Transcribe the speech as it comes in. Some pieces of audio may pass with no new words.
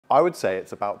I would say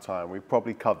it's about time we've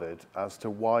probably covered as to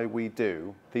why we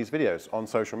do these videos on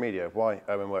social media, why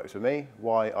Owen works with me,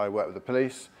 why I work with the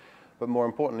police, but more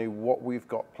importantly, what we've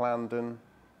got planned and,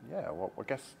 yeah, well, I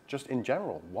guess just in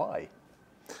general, why?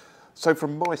 So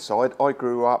from my side, I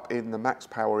grew up in the Max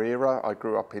Power era. I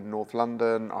grew up in North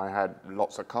London. I had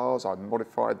lots of cars. I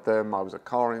modified them. I was a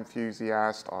car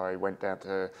enthusiast. I went down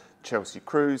to Chelsea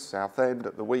Cruise, Southend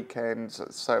at the weekends.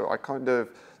 So I kind of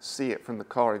see it from the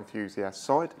car enthusiast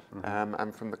side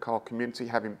and from the car community,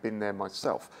 having been there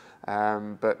myself.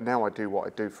 But now I do what I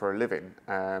do for a living,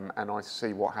 and I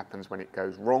see what happens when it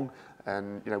goes wrong.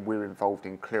 And we're involved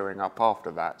in clearing up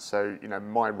after that. So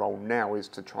my role now is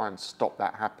to try and stop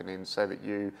that happening, so that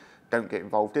you don't get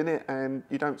involved in it and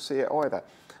you don't see it either.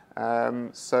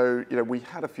 So we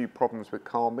had a few problems with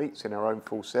car meets in our own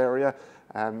force area.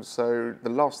 So the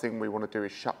last thing we want to do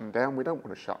is shut them down. We don't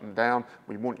want to shut them down.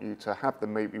 We want you to have the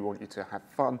meet. We want you to have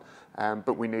fun,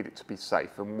 but we need it to be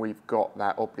safe, and we've got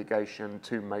that obligation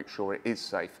to make sure it is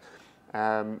safe.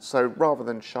 So rather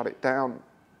than shut it down,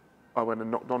 I went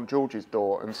and knocked on George's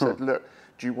door and said, look,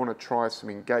 do you want to try some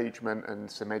engagement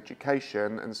and some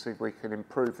education and see if we can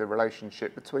improve the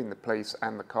relationship between the police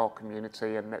and the car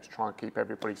community, and let's try and keep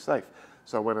everybody safe.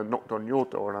 So I went and knocked on your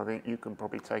door, and I think you can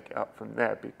probably take it up from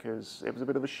there, because it was a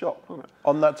bit of a shock, wasn't it?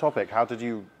 On that topic, how did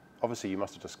you, obviously you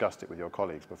must have discussed it with your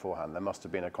colleagues beforehand. There must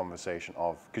have been a conversation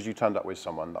of, because you turned up with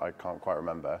someone that I can't quite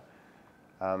remember.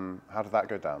 How did that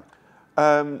go down?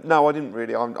 No, I didn't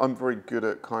really. I'm very good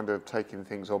at kind of taking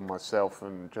things on myself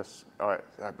and just, all right,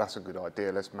 that's a good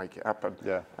idea, let's make it happen.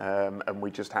 Yeah. And we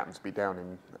just happened to be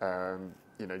down in,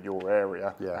 your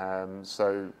area. Yeah.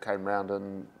 So came round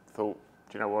and thought,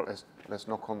 do you know what, let's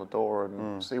knock on the door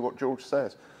and see what George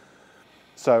says.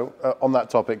 So on that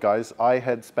topic, guys, I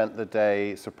had spent the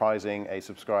day surprising a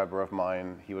subscriber of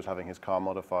mine. He was having his car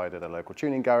modified at a local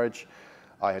tuning garage.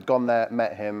 I had gone there,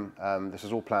 met him. This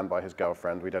was all planned by his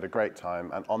girlfriend. We'd had a great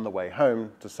time. And on the way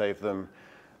home, to save them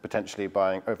potentially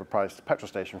buying overpriced petrol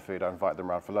station food, I invited them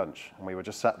around for lunch. And we were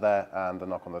just sat there, and the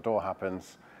knock on the door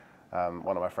happens.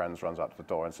 One of my friends runs out to the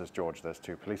door and says, George, there's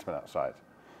 2 policemen outside.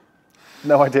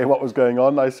 No idea what was going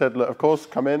on. I said, look, of course,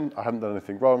 come in. I hadn't done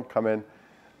anything wrong, come in.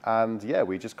 And yeah,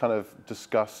 we just kind of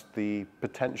discussed the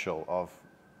potential of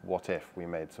what if we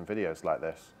made some videos like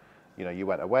this. You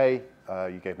went away,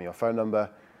 you gave me your phone number,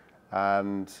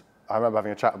 and I remember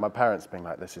having a chat with my parents being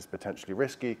like, this is potentially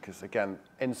risky, because again,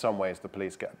 in some ways the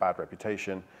police get a bad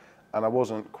reputation, and I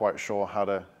wasn't quite sure how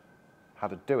to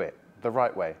do it the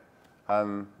right way.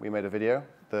 We made a video,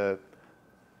 the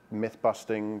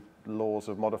myth-busting laws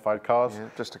of modified cars. Yeah,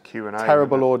 just a Q&A.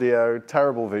 Terrible audio,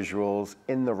 terrible visuals,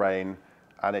 in the rain,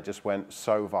 and it just went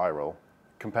so viral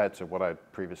compared to what I'd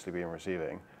previously been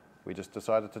receiving. We just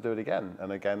decided to do it again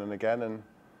and again and again, and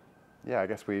yeah, I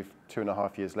guess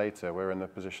 2.5 years later, we're in the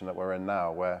position that we're in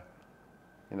now, where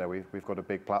we've got a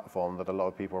big platform that a lot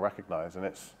of people recognize, and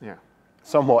it's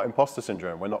somewhat imposter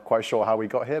syndrome. We're not quite sure how we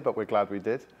got here, but we're glad we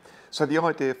did. So the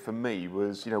idea for me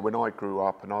was, when I grew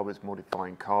up and I was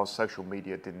modifying cars, social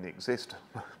media didn't exist.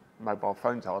 Mobile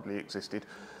phones hardly existed.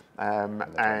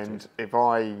 And if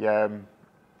I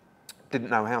didn't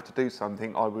know how to do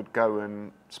something, I would go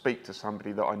and speak to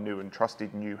somebody that I knew and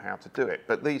trusted knew how to do it.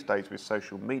 But these days with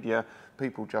social media,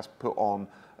 people just put on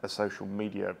a social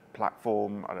media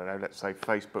platform, I don't know, let's say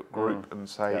Facebook group, and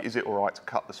say, is it all right to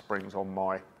cut the springs on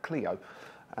my Clio?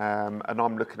 And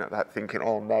I'm looking at that thinking,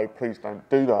 oh no, please don't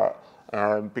do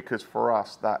that. Because for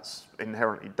us, that's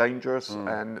inherently dangerous,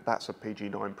 and that's a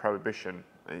PG9 prohibition.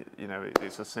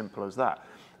 It's as simple as that.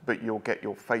 But you'll get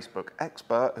your Facebook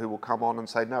expert who will come on and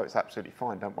say, no, it's absolutely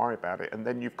fine, don't worry about it. And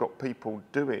then you've got people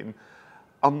doing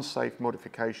unsafe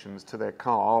modifications to their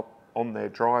car on their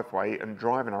driveway and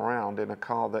driving around in a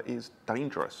car that is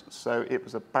dangerous. So it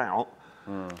was about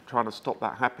trying to stop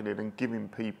that happening and giving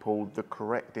people the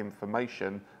correct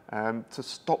information to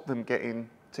stop them getting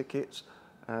tickets.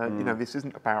 This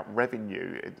isn't about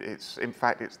revenue. In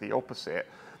fact, it's the opposite,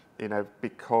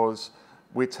 because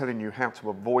we're telling you how to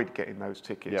avoid getting those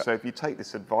tickets. Yep. So if you take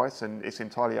this advice, and it's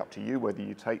entirely up to you whether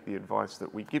you take the advice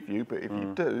that we give you, but if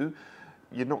you do,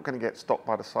 you're not going to get stopped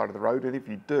by the side of the road. And if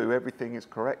you do, everything is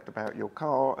correct about your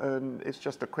car, and it's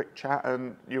just a quick chat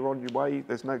and you're on your way.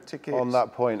 There's no tickets. On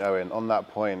that point, Owen, on that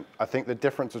point, I think the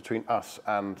difference between us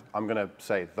and, I'm going to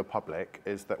say, the public,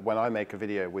 is that when I make a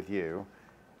video with you,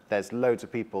 there's loads of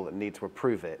people that need to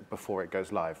approve it before it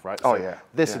goes live, right? Oh, so yeah.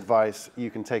 This advice, you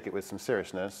can take it with some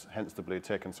seriousness, hence the blue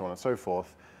tick and so on and so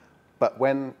forth. But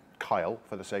when Kyle,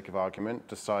 for the sake of argument,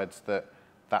 decides that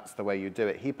that's the way you do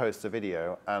it, he posts a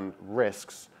video and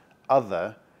risks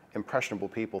other impressionable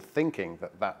people thinking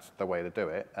that that's the way to do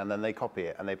it, and then they copy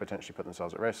it and they potentially put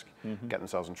themselves at risk, get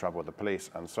themselves in trouble with the police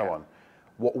and so on.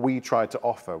 What we tried to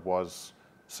offer was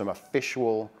some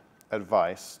official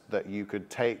advice that you could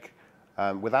take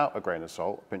without a grain of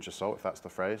salt, pinch of salt, if that's the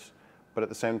phrase, but at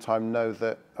the same time know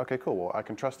that, okay, cool, well, I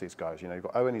can trust these guys. You know, you've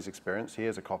got Owen, he's experienced, he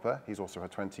is a copper, he's also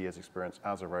had 20 years experience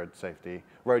as a road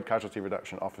casualty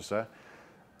reduction officer,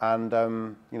 and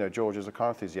you know, George is a car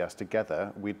enthusiast.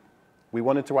 Together, we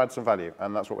wanted to add some value,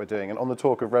 and that's what we're doing. And on the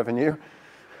talk of revenue,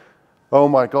 oh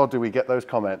my God, do we get those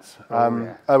comments.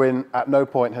 Owen at no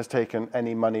point has taken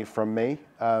any money from me.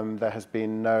 There has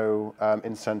been no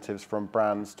incentives from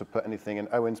brands to put anything in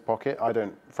Owen's pocket. I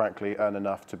don't, frankly, earn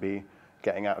enough to be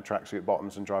getting out of tracksuit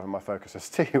bottoms and driving my Focus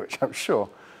ST, which I'm sure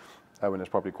Owen is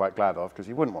probably quite glad of, because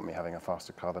he wouldn't want me having a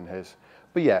faster car than his.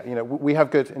 But yeah, you know, we have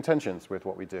good intentions with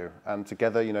what we do. And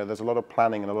together, you know, there's a lot of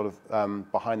planning and a lot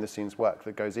of behind the scenes work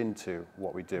that goes into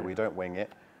what we do. We don't wing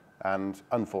it. And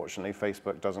unfortunately,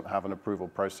 Facebook doesn't have an approval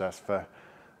process for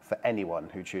anyone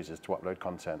who chooses to upload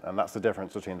content. And that's the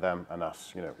difference between them and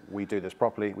us. You know, we do this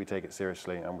properly, we take it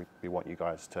seriously, and we want you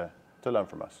guys to learn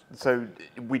from us. So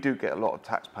we do get a lot of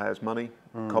taxpayers' money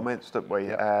comments that we,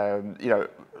 you know,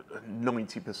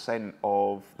 90%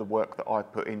 of the work that I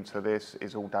put into this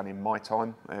is all done in my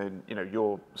time. And, you know,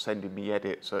 you're sending me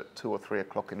edits at 2 or 3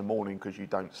 o'clock in the morning because you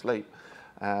don't sleep.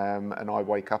 And I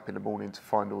wake up in the morning to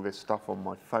find all this stuff on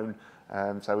my phone.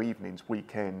 So evenings,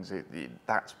 weekends,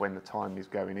 that's when the time is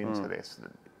going into this.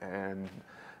 And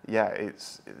yeah,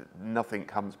 nothing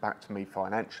comes back to me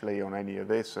financially on any of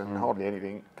this, and hardly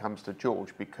anything comes to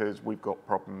George, because we've got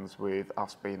problems with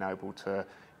us being able to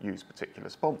use particular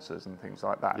sponsors and things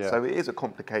like that. So it is a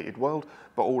complicated world,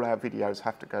 but all our videos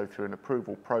have to go through an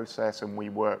approval process, and we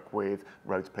work with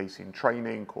roads policing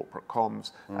training, corporate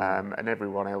comms, and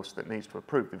everyone else that needs to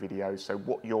approve the videos. So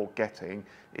what you're getting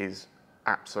is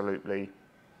absolutely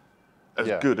as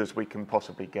good as we can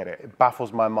possibly get it. It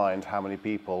baffles my mind how many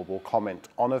people will comment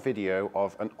on a video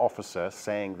of an officer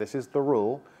saying this is the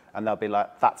rule, and they'll be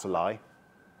like, that's a lie.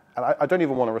 And I don't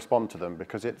even want to respond to them,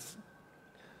 because it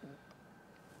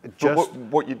just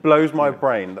blows my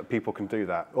brain that people can do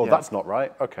that. Oh, that's not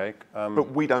right. Okay.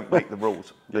 But we don't make the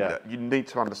rules. You need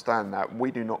to understand that.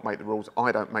 We do not make the rules.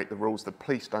 I don't make the rules. The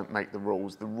police don't make the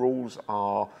rules. The rules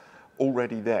are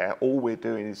already there. All we're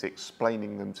doing is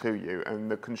explaining them to you. And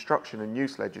the construction and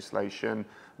use legislation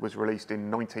was released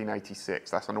in 1986.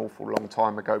 That's an awful long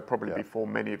time ago, probably before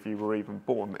many of you were even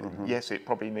born. Yes, it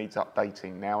probably needs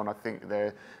updating now, and I think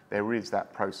there is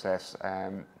that process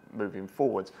moving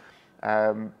forwards.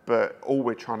 But all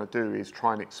we're trying to do is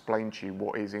try and explain to you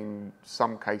what is in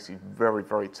some cases very,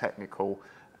 very technical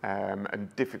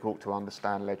and difficult to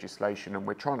understand legislation, and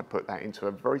we're trying to put that into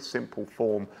a very simple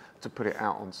form to put it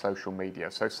out on social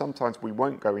media. So sometimes we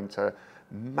won't go into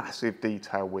massive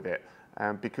detail with it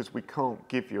because we can't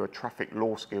give you a traffic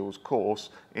law skills course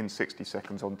in 60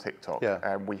 seconds on TikTok.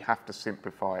 We have to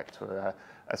simplify it to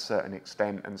a certain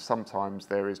extent, and sometimes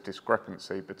there is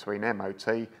discrepancy between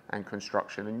MOT and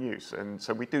construction and use, and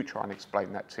so we do try and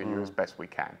explain that to you as best we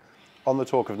can. On the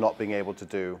talk of not being able to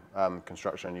do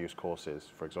construction and use courses,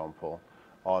 for example,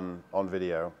 on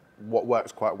video, what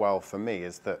works quite well for me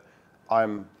is that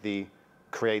I'm the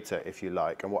creator, if you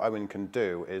like, and what Owen can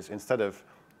do is, instead of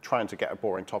trying to get a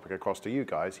boring topic across to you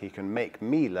guys, he can make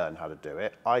me learn how to do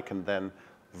it. I can then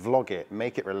vlog it,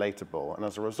 make it relatable, and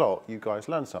as a result, you guys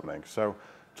learn something. So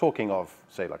talking of,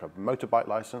 say, like a motorbike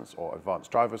license or advanced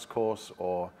driver's course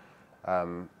or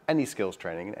any skills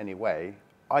training in any way,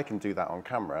 I can do that on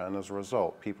camera, and as a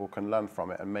result, people can learn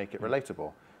from it and make it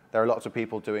relatable. There are lots of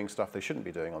people doing stuff they shouldn't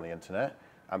be doing on the internet,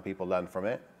 and people learn from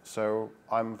it. So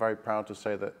I'm very proud to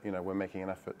say that, you know, we're making an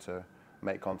effort to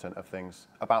make content of things,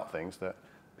 about things that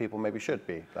people maybe should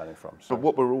be learning from. So. But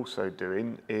what we're also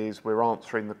doing is we're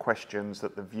answering the questions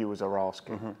that the viewers are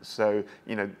asking. So,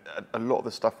 you know, a lot of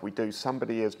the stuff we do,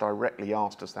 somebody has directly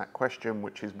asked us that question,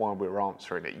 which is why we're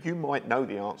answering it. You might know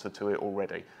the answer to it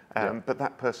already, but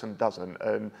that person doesn't,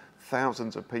 and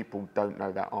thousands of people don't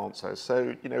know that answer.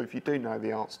 So, you know, if you do know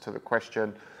the answer to the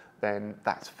question, then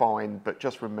that's fine, but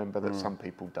just remember that some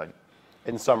people don't.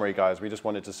 In summary, guys, we just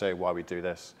wanted to say why we do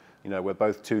this. You know, we're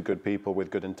both two good people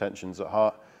with good intentions at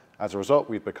heart. As a result,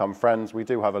 we've become friends. We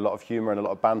do have a lot of humor and a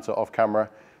lot of banter off camera.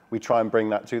 We try and bring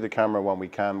that to the camera when we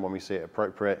can, when we see it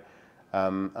appropriate.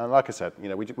 And like I said, you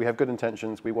know, we have good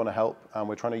intentions. We want to help, and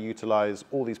we're trying to utilize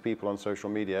all these people on social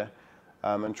media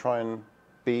and try and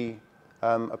be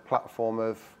a platform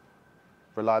of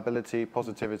reliability,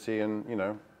 positivity, and, you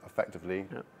know, effectively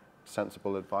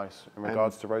sensible advice in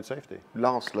regards to road safety.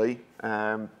 Lastly,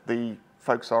 the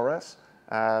Focus RS.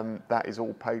 That is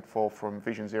all paid for from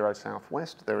Vision Zero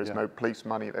Southwest. There is no police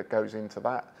money that goes into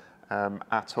that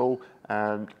at all.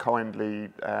 Kindly,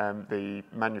 the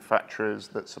manufacturers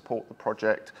that support the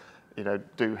project,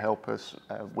 do help us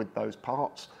with those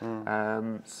parts.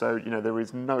 So, there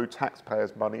is no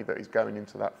taxpayers' money that is going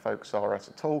into that Focus RS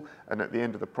at all. And at the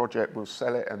end of the project, we'll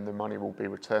sell it and the money will be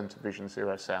returned to Vision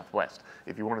Zero Southwest.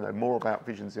 If you want to know more about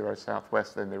Vision Zero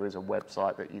Southwest, then there is a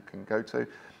website that you can go to.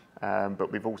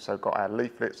 But we've also got our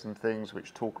leaflets and things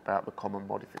which talk about the common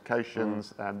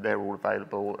modifications, and they're all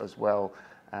available as well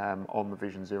on the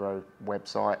Vision Zero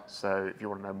website. So if you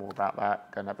want to know more about that,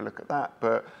 go and have a look at that.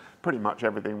 But pretty much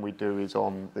everything we do is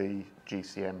on the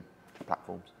GCM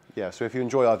platforms. Yeah, so if you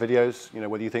enjoy our videos,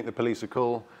 whether you think the police are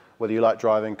cool, whether you like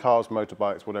driving cars,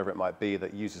 motorbikes, whatever it might be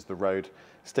that uses the road,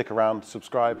 stick around,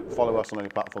 subscribe, follow us on any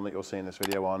platform that you're seeing this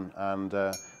video on,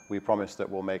 and we promise that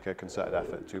we'll make a concerted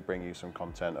effort to bring you some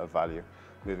content of value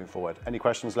moving forward. Any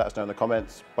questions, let us know in the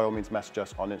comments. By all means, message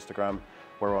us on Instagram.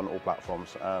 We're on all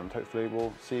platforms, and hopefully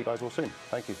we'll see you guys all soon.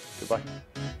 Thank you.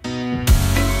 Goodbye.